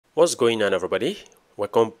What's going on, everybody?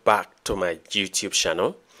 Welcome back to my YouTube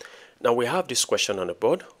channel. Now we have this question on the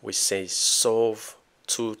board which says solve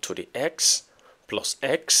 2 to the x plus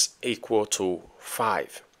x equal to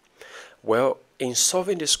 5. Well, in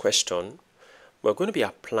solving this question, we're going to be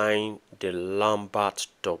applying the Lambert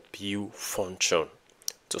W function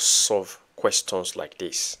to solve questions like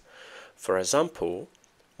this. For example,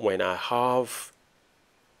 when I have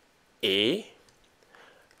a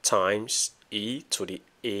times e to the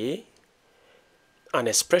a, an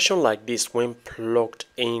expression like this when plugged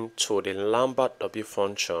into the Lambert W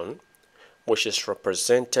function, which is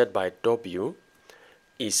represented by w,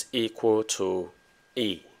 is equal to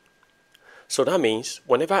a. So that means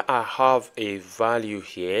whenever I have a value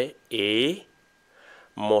here, a,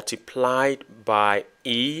 multiplied by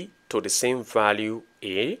e to the same value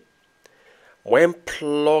a, when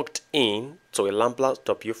plugged in to a Lambert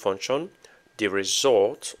W function, the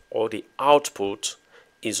result or the output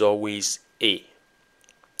is always a.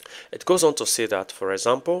 It goes on to say that, for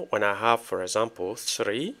example, when I have, for example,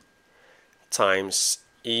 3 times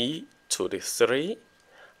e to the 3,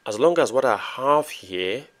 as long as what I have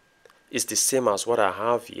here is the same as what I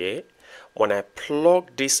have here, when I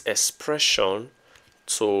plug this expression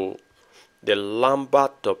to the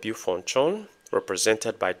Lambert W function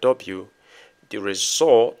represented by w, the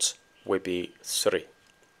result will be 3.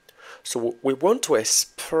 So we want to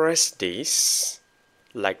express this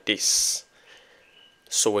like this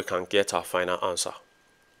so we can get our final answer.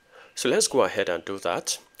 So let's go ahead and do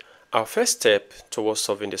that. Our first step towards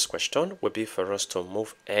solving this question will be for us to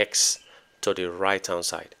move x to the right hand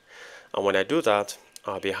side. And when I do that,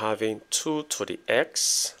 I'll be having 2 to the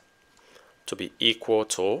x to be equal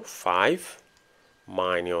to 5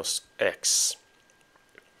 minus x.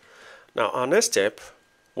 Now our next step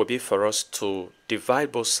will be for us to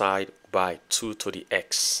divide both sides by 2 to the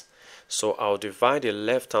x. So I'll divide the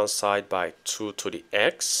left hand side by 2 to the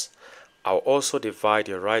x. I'll also divide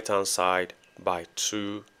the right hand side by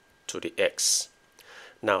 2 to the x.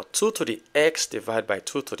 Now 2 to the x divided by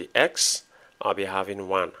 2 to the x, I'll be having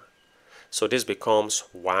 1. So this becomes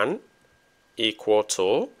 1 equal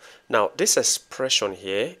to, now this expression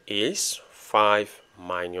here is 5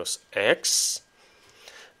 minus x.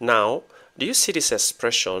 Now, do you see this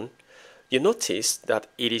expression? You notice that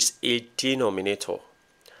it is a denominator.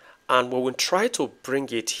 And we will try to bring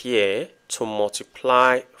it here to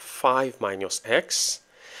multiply 5 minus x.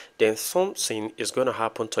 Then something is going to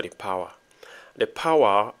happen to the power. The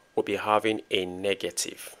power will be having a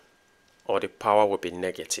negative, or the power will be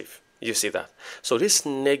negative. You see that? So this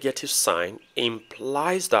negative sign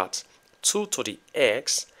implies that 2 to the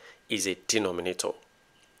x is a denominator.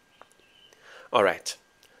 All right.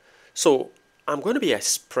 So I'm going to be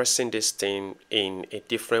expressing this thing in a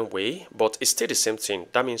different way, but it's still the same thing.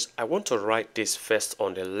 That means I want to write this first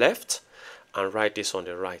on the left and write this on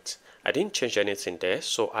the right. I didn't change anything there,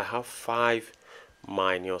 so I have 5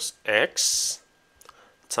 minus x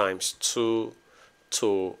times 2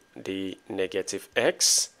 to the negative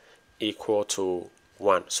x equal to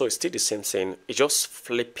 1. So it's still the same thing. It's just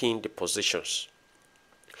flipping the positions.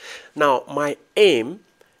 Now my aim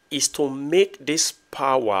is to make this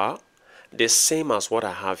power the same as what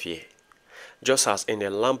I have here. Just as in the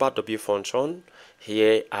Lambert W function,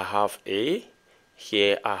 here I have a,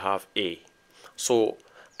 here I have a. So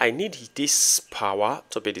I need this power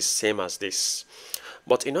to be the same as this.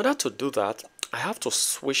 But in order to do that, I have to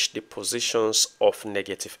switch the positions of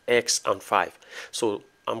negative x and 5. So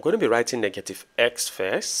I'm going to be writing negative x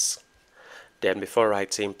first, then before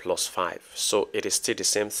writing plus 5. So it is still the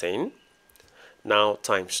same thing. Now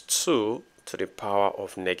times 2 to the power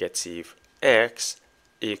of negative x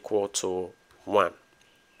equal to 1.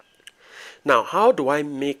 Now how do I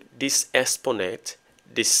make this exponent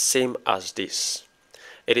the same as this?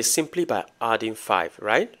 It is simply by adding 5,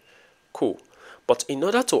 right? Cool. But in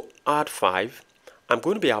order to add 5, I'm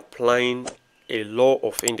going to be applying a law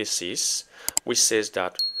of indices which says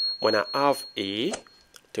that when I have a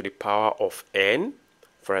to the power of n,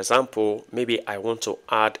 for example, maybe I want to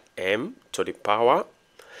add m to the power,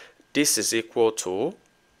 this is equal to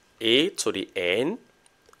a to the n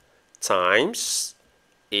times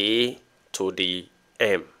a to the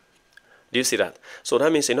m. Do you see that? So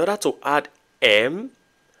that means in order to add m,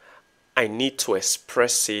 I need to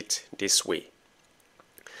express it this way.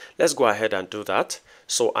 Let's go ahead and do that.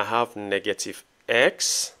 So I have negative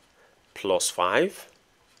x plus 5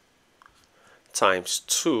 times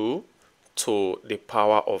 2 to the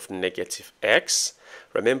power of negative x.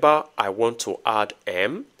 Remember, I want to add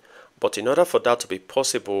m, but in order for that to be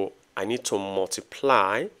possible, I need to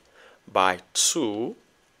multiply by 2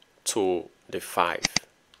 to the 5.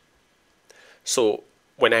 So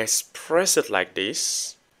when I express it like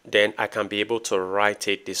this, then I can be able to write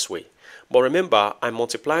it this way. But remember, I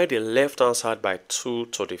multiply the left hand side by 2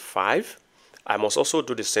 to the 5. I must also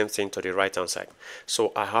do the same thing to the right hand side.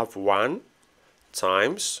 So I have 1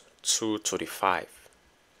 times 2 to the 5.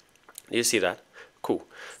 Do you see that? Cool.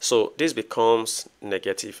 So this becomes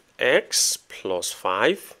negative x plus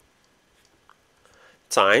 5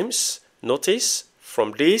 times, notice,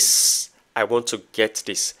 from this, I want to get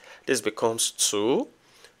this. This becomes 2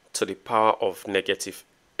 to the power of negative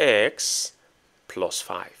x plus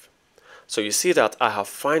 5. So you see that I have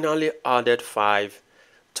finally added 5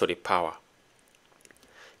 to the power,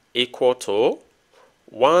 equal to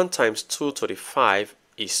 1 times 2 to the 5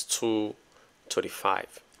 is 2 to the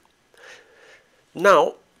 5.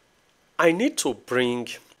 Now, I need to bring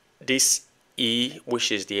this e,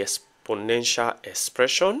 which is the exponential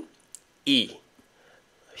expression, e,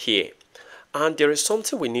 here. And there is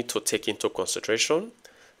something we need to take into consideration,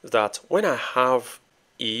 that when I have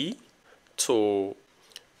e to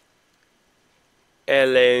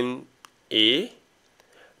ln a,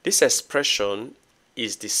 this expression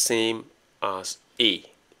is the same as a,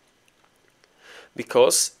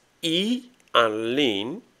 because e and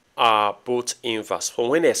ln are both inverse. So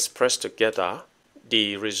when expressed together,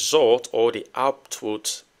 the result or the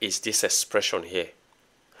output is this expression here,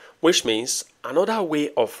 which means another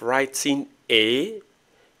way of writing a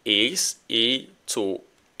is e to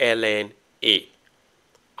ln a.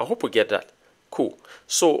 I hope we get that. Cool.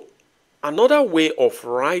 So another way of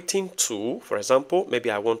writing 2, for example,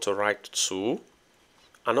 maybe I want to write 2.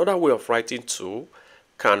 Another way of writing 2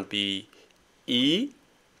 can be e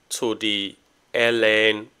to the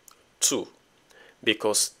ln 2,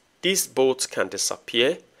 because these both can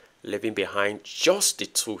disappear, leaving behind just the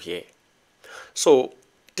 2 here. So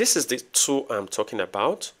this is the 2 I'm talking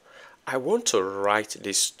about. I want to write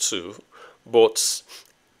this 2, but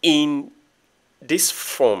in this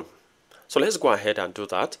form. So let's go ahead and do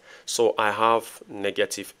that. So I have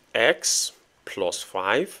negative x plus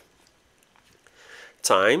 5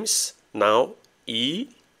 times, now e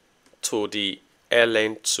to the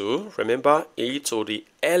ln 2. Remember, e to the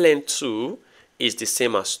ln 2 is the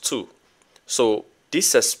same as 2. So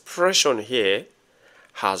this expression here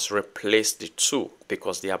has replaced the 2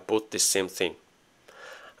 because they are both the same thing.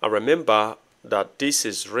 And remember that this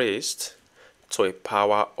is raised to a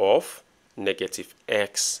power of negative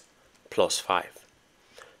x plus 5,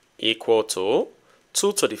 equal to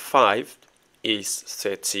 2 to the 5 is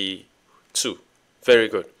 32. Very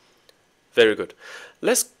good. Very good.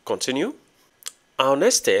 Let's continue. Our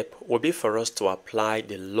next step will be for us to apply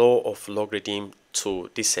the law of logarithm to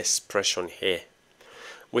this expression here,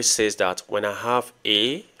 which says that when I have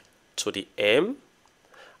a to the m,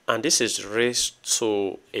 and this is raised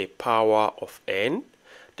to a power of n,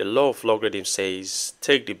 the law of logarithm says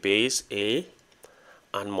take the base a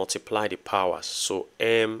and multiply the powers. So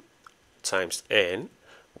m times n,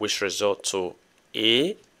 which result to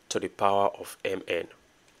a to the power of mn.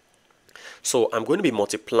 So I'm going to be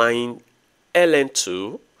multiplying ln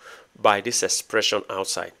 2 by this expression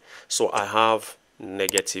outside. So I have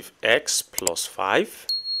negative x plus 5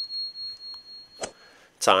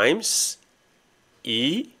 times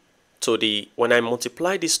e to the, when I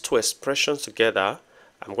multiply these two expressions together,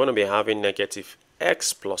 I'm going to be having negative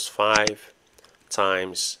x plus 5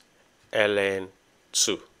 times ln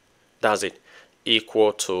 2. That's it,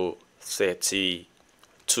 equal to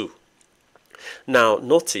 32. Now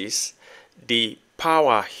notice the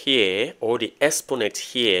power here, or the exponent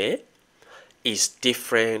here, is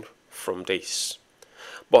different from this.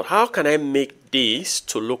 But how can I make this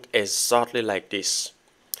to look exactly like this?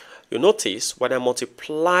 You notice when I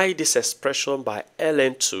multiply this expression by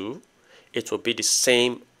ln 2, it will be the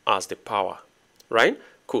same as the power, right?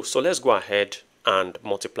 Cool. So let's go ahead and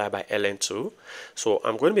multiply by ln 2. So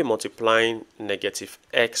I'm going to be multiplying negative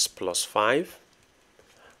x plus 5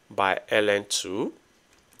 by ln 2.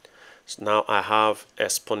 So now I have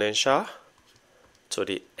exponential to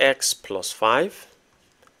the x plus 5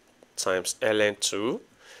 times ln 2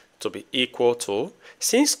 to be equal to,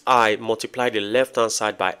 since I multiply the left hand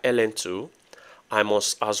side by ln 2, I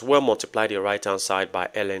must as well multiply the right hand side by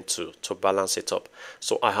ln 2 to balance it up.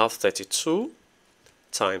 So I have 32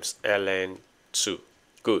 times ln 2.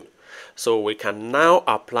 Good. So we can now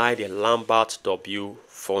apply the Lambert W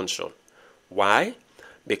function. Why?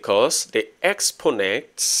 Because the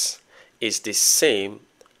exponent is the same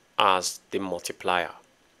as the multiplier.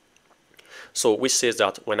 So which says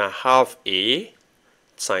that when I have a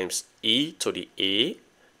times e to the a,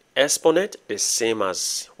 exponent the same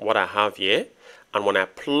as what I have here, and when I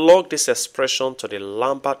plug this expression to the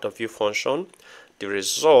Lambert W function, the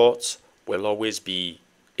result will always be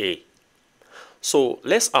A. So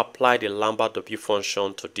let's apply the Lambert W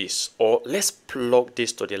function to this, or let's plug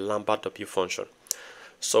this to the Lambert W function.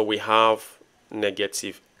 So we have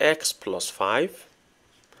negative x plus 5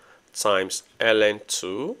 times ln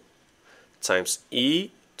 2 times e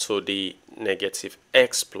to the negative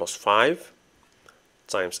x plus 5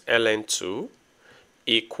 times ln 2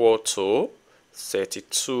 equal to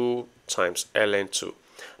 32 times ln 2.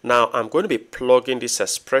 Now I'm going to be plugging this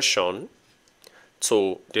expression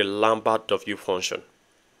to the Lambert W function.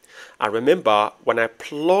 And remember, when I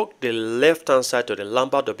plug the left hand side to the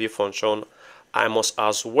Lambert W function, I must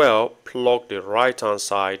as well plug the right hand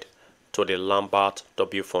side to the Lambert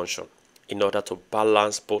W function in order to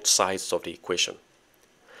balance both sides of the equation.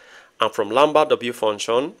 And from Lambert W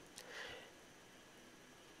function,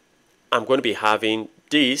 I'm going to be having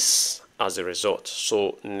this as a result.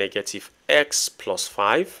 So negative x plus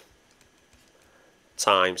 5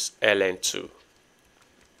 times ln 2.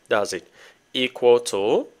 That's it. Equal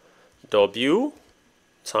to w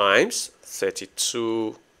times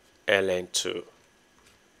 32 ln 2.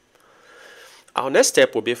 Our next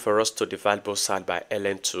step will be for us to divide both sides by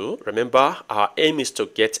ln 2. Remember, our aim is to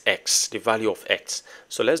get x, the value of x.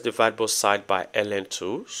 So let's divide both sides by ln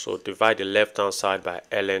 2. So divide the left hand side by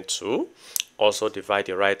ln 2. Also divide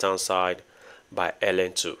the right hand side by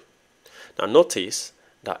ln 2. Now notice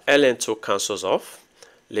that ln 2 cancels off,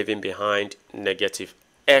 leaving behind negative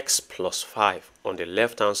x plus 5 on the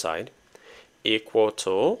left hand side equal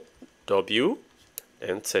to w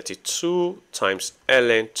and 32 times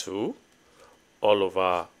ln 2 all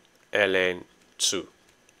over ln 2.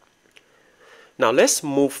 Now let's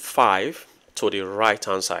move 5 to the right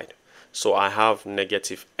hand side. So I have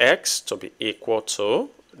negative x to be equal to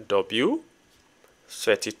w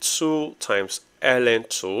 32 times ln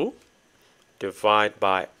 2 divided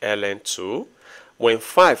by ln 2. When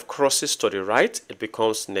 5 crosses to the right, it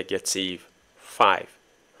becomes negative 5.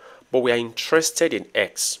 But we are interested in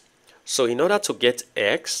x. So in order to get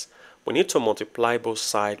x, we need to multiply both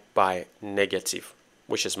sides by negative,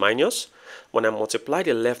 which is minus. When I multiply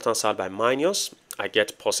the left-hand side by minus, I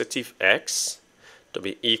get positive x to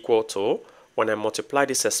be equal to, when I multiply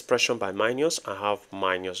this expression by minus, I have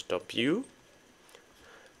minus w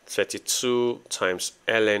 32 times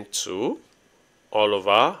ln 2 all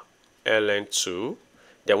over ln 2.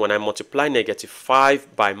 Then when I multiply negative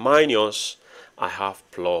 5 by minus, I have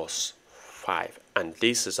plus 5. And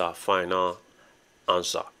this is our final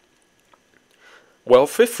answer. Well,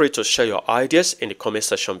 feel free to share your ideas in the comment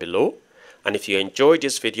section below. And if you enjoyed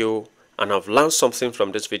this video and have learned something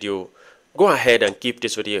from this video, go ahead and give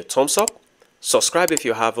this video a thumbs up. Subscribe if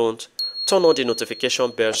you haven't. Turn on the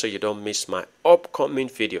notification bell so you don't miss my upcoming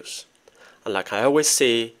videos. And like I always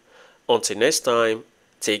say, until next time,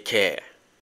 take care.